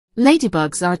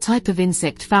Ladybugs are a type of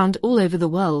insect found all over the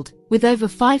world, with over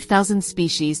 5,000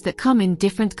 species that come in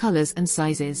different colors and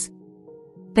sizes.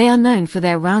 They are known for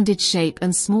their rounded shape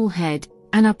and small head,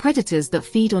 and are predators that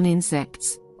feed on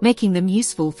insects, making them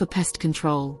useful for pest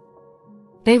control.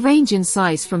 They range in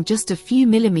size from just a few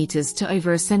millimeters to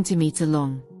over a centimeter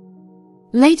long.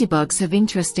 Ladybugs have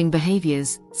interesting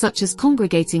behaviors, such as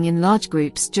congregating in large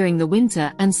groups during the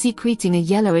winter and secreting a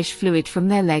yellowish fluid from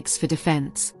their legs for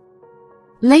defense.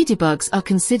 Ladybugs are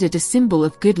considered a symbol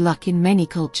of good luck in many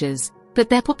cultures, but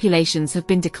their populations have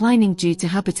been declining due to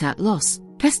habitat loss,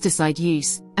 pesticide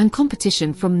use, and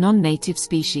competition from non-native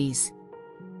species.